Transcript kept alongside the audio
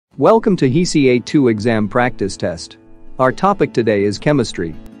Welcome to HESI A2 exam practice test. Our topic today is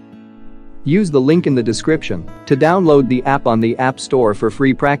chemistry. Use the link in the description to download the app on the App Store for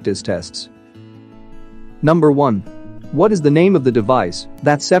free practice tests. Number 1. What is the name of the device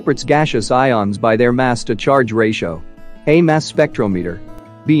that separates gaseous ions by their mass to charge ratio? A. Mass spectrometer.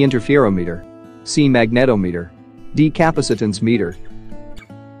 B. Interferometer. C. Magnetometer. D. Capacitance meter.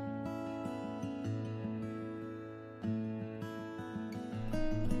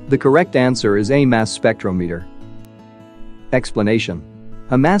 The correct answer is A. Mass spectrometer. Explanation.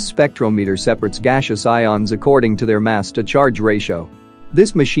 A mass spectrometer separates gaseous ions according to their mass to charge ratio.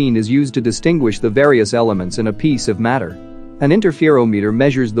 This machine is used to distinguish the various elements in a piece of matter. An interferometer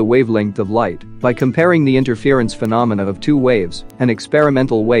measures the wavelength of light by comparing the interference phenomena of two waves, an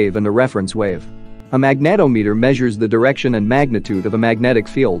experimental wave and a reference wave. A magnetometer measures the direction and magnitude of a magnetic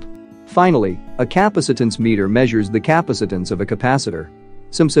field. Finally, a capacitance meter measures the capacitance of a capacitor.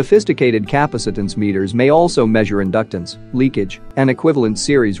 Some sophisticated capacitance meters may also measure inductance, leakage, and equivalent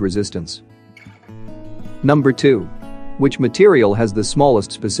series resistance. Number 2. Which material has the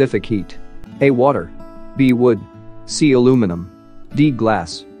smallest specific heat? A. Water. B. Wood. C. Aluminum. D.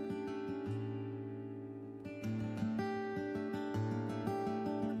 Glass.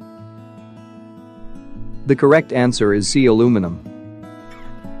 The correct answer is C. Aluminum.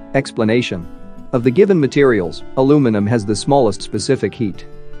 Explanation. Of the given materials, aluminum has the smallest specific heat.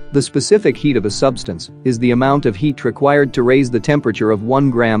 The specific heat of a substance is the amount of heat required to raise the temperature of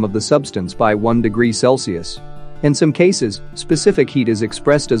 1 gram of the substance by 1 degree Celsius. In some cases, specific heat is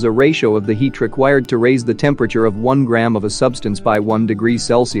expressed as a ratio of the heat required to raise the temperature of 1 gram of a substance by 1 degree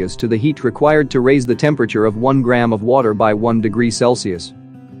Celsius to the heat required to raise the temperature of 1 gram of water by 1 degree Celsius.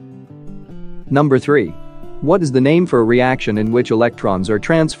 Number 3. What is the name for a reaction in which electrons are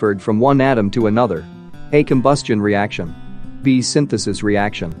transferred from one atom to another? A. Combustion reaction. B. Synthesis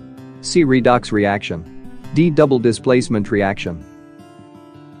reaction. C. Redox reaction. D. Double displacement reaction.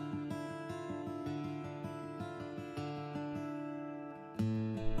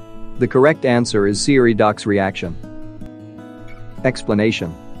 The correct answer is C. Redox reaction.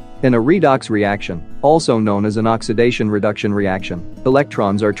 Explanation. In a redox reaction, also known as an oxidation-reduction reaction,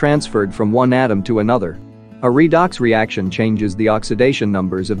 electrons are transferred from one atom to another. A redox reaction changes the oxidation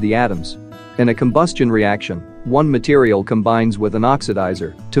numbers of the atoms. In a combustion reaction, one material combines with an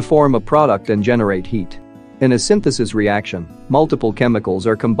oxidizer to form a product and generate heat. In a synthesis reaction, multiple chemicals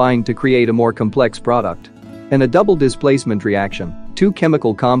are combined to create a more complex product. In a double displacement reaction, two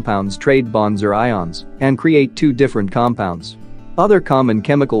chemical compounds trade bonds or ions and create two different compounds. Other common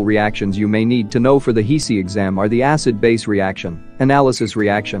chemical reactions you may need to know for the HESI exam are the acid-base reaction, analysis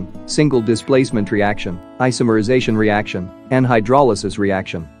reaction, single displacement reaction, isomerization reaction, and hydrolysis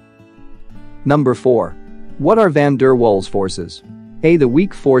reaction. Number 4. What are van der Waals forces? A. The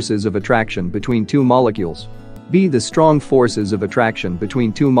weak forces of attraction between two molecules. B. The strong forces of attraction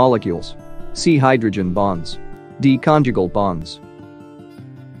between two molecules. C. Hydrogen bonds. D. Conjugal bonds.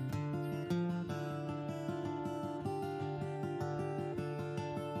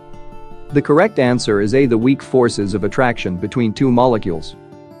 The correct answer is A. The weak forces of attraction between two molecules.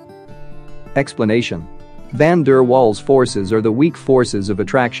 Explanation. Van der Waals forces are the weak forces of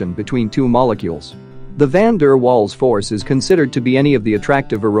attraction between two molecules. The van der Waals force is considered to be any of the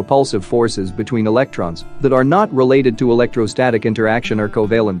attractive or repulsive forces between electrons that are not related to electrostatic interaction or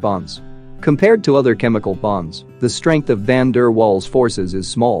covalent bonds. Compared to other chemical bonds, the strength of van der Waals forces is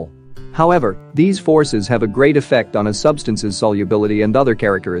small. However, these forces have a great effect on a substance's solubility and other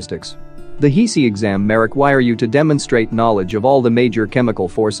characteristics. The HESI exam may require you to demonstrate knowledge of all the major chemical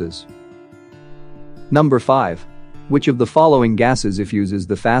forces. Number 5. Which of the following gases diffuses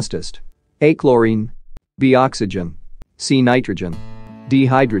the fastest? A. Chlorine. B. Oxygen. C. Nitrogen. D.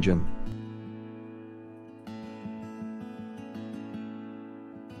 Hydrogen.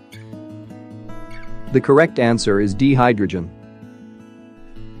 The correct answer is D. Hydrogen.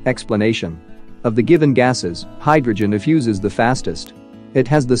 Explanation. Of the given gases, hydrogen diffuses the fastest. It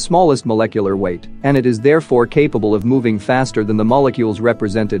has the smallest molecular weight, and it is therefore capable of moving faster than the molecules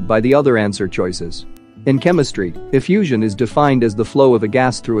represented by the other answer choices. In chemistry, effusion is defined as the flow of a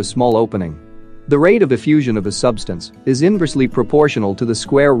gas through a small opening. The rate of effusion of a substance is inversely proportional to the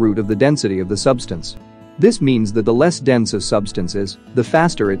square root of the density of the substance. This means that the less dense a substance is, the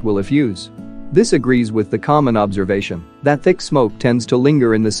faster it will effuse. This agrees with the common observation that thick smoke tends to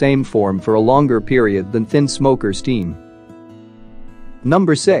linger in the same form for a longer period than thin smoke or steam.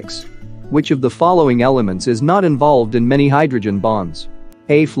 Number 6. Which of the following elements is not involved in many hydrogen bonds?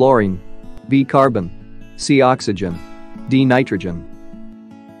 A. Fluorine. B. Carbon. C. Oxygen. D. Nitrogen.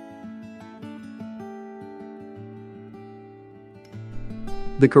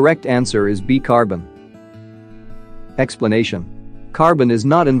 The correct answer is B. Carbon. Explanation. Carbon is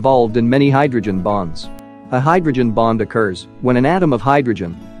not involved in many hydrogen bonds. A hydrogen bond occurs when an atom of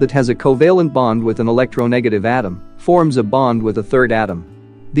hydrogen that has a covalent bond with an electronegative atom forms a bond with a third atom.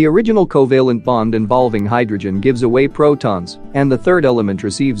 The original covalent bond involving hydrogen gives away protons, and the third element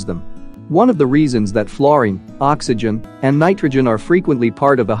receives them. One of the reasons that fluorine, oxygen, and nitrogen are frequently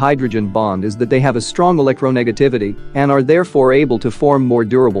part of a hydrogen bond is that they have a strong electronegativity and are therefore able to form more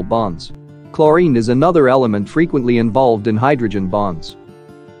durable bonds. Chlorine is another element frequently involved in hydrogen bonds.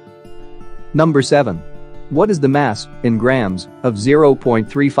 Number 7. What is the mass, in grams, of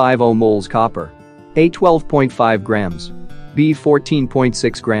 0.350 moles copper? A. 12.5 grams. B.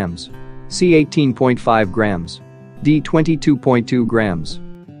 14.6 grams. C. 18.5 grams. D. 22.2 grams.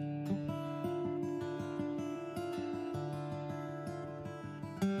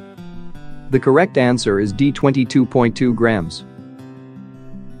 The correct answer is D. 22.2 grams.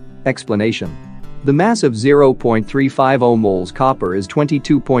 Explanation. The mass of 0.350 moles copper is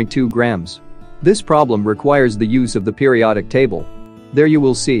 22.2 grams. This problem requires the use of the periodic table. There you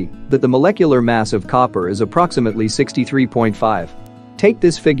will see that the molecular mass of copper is approximately 63.5. Take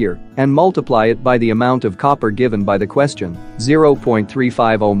this figure and multiply it by the amount of copper given by the question,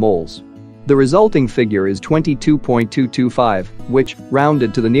 0.350 moles. The resulting figure is 22.225, which,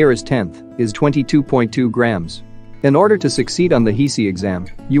 rounded to the nearest tenth, is 22.2 grams. In order to succeed on the HESI exam,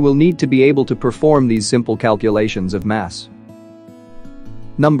 you will need to be able to perform these simple calculations of mass.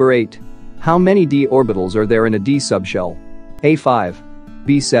 Number 8. How many d orbitals are there in a d subshell? A5.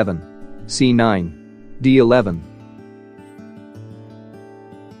 B7. C9. D11.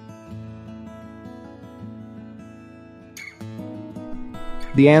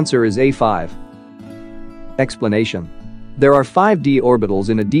 The answer is A5. Explanation. There are 5 d orbitals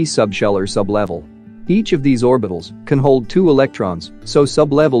in a d subshell or sublevel. Each of these orbitals can hold 2 electrons, so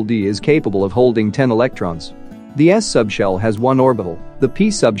sublevel d is capable of holding 10 electrons. The s subshell has 1 orbital, the p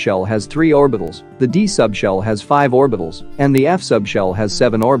subshell has 3 orbitals, the d subshell has 5 orbitals, and the f subshell has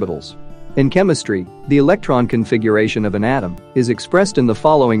 7 orbitals. In chemistry, the electron configuration of an atom is expressed in the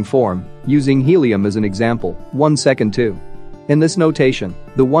following form, using helium as an example, 1 second 2. In this notation,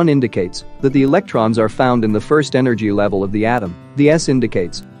 the 1 indicates that the electrons are found in the first energy level of the atom, the s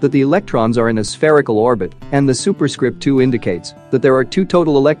indicates that the electrons are in a spherical orbit, and the superscript 2 indicates that there are 2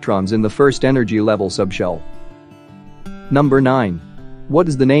 total electrons in the first energy level subshell. Number 9. What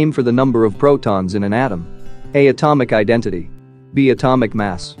is the name for the number of protons in an atom? A. Atomic identity. B. Atomic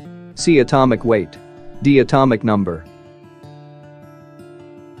mass. C. Atomic weight. D. Atomic number.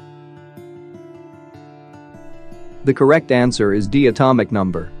 The correct answer is D. Atomic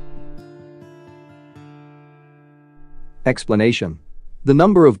number. Explanation. The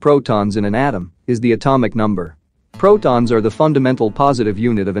number of protons in an atom is the atomic number. Protons are the fundamental positive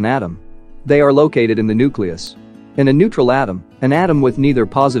unit of an atom. They are located in the nucleus. In a neutral atom, an atom with neither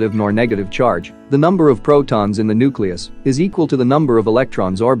positive nor negative charge, the number of protons in the nucleus is equal to the number of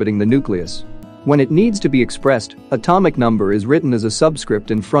electrons orbiting the nucleus. When it needs to be expressed, atomic number is written as a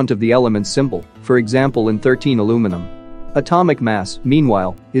subscript in front of the element's symbol, for example in 13 aluminum. Atomic mass,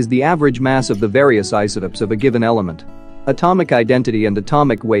 meanwhile, is the average mass of the various isotopes of a given element. Atomic identity and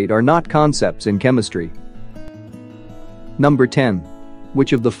atomic weight are not concepts in chemistry. Number 10.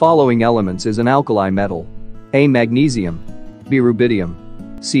 Which of the following elements is an alkali metal? A. Magnesium. B. Rubidium.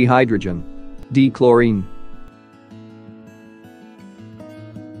 C. Hydrogen. D. Chlorine.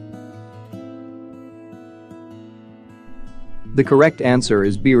 The correct answer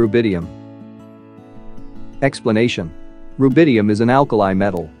is B. Rubidium. Explanation. Rubidium is an alkali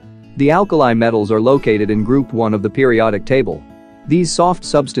metal. The alkali metals are located in group 1 of the periodic table. These soft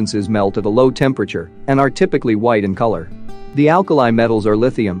substances melt at a low temperature and are typically white in color. The alkali metals are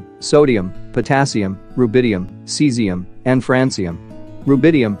lithium, sodium, potassium, rubidium, cesium, and francium.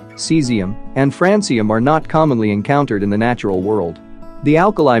 Rubidium, cesium, and francium are not commonly encountered in the natural world. The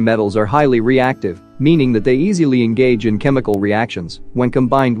alkali metals are highly reactive, meaning that they easily engage in chemical reactions when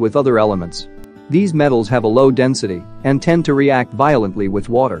combined with other elements. These metals have a low density and tend to react violently with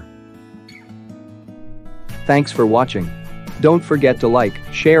water. Thanks for watching. Don't forget to like,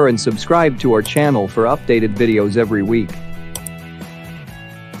 share and subscribe to our channel for updated videos every week.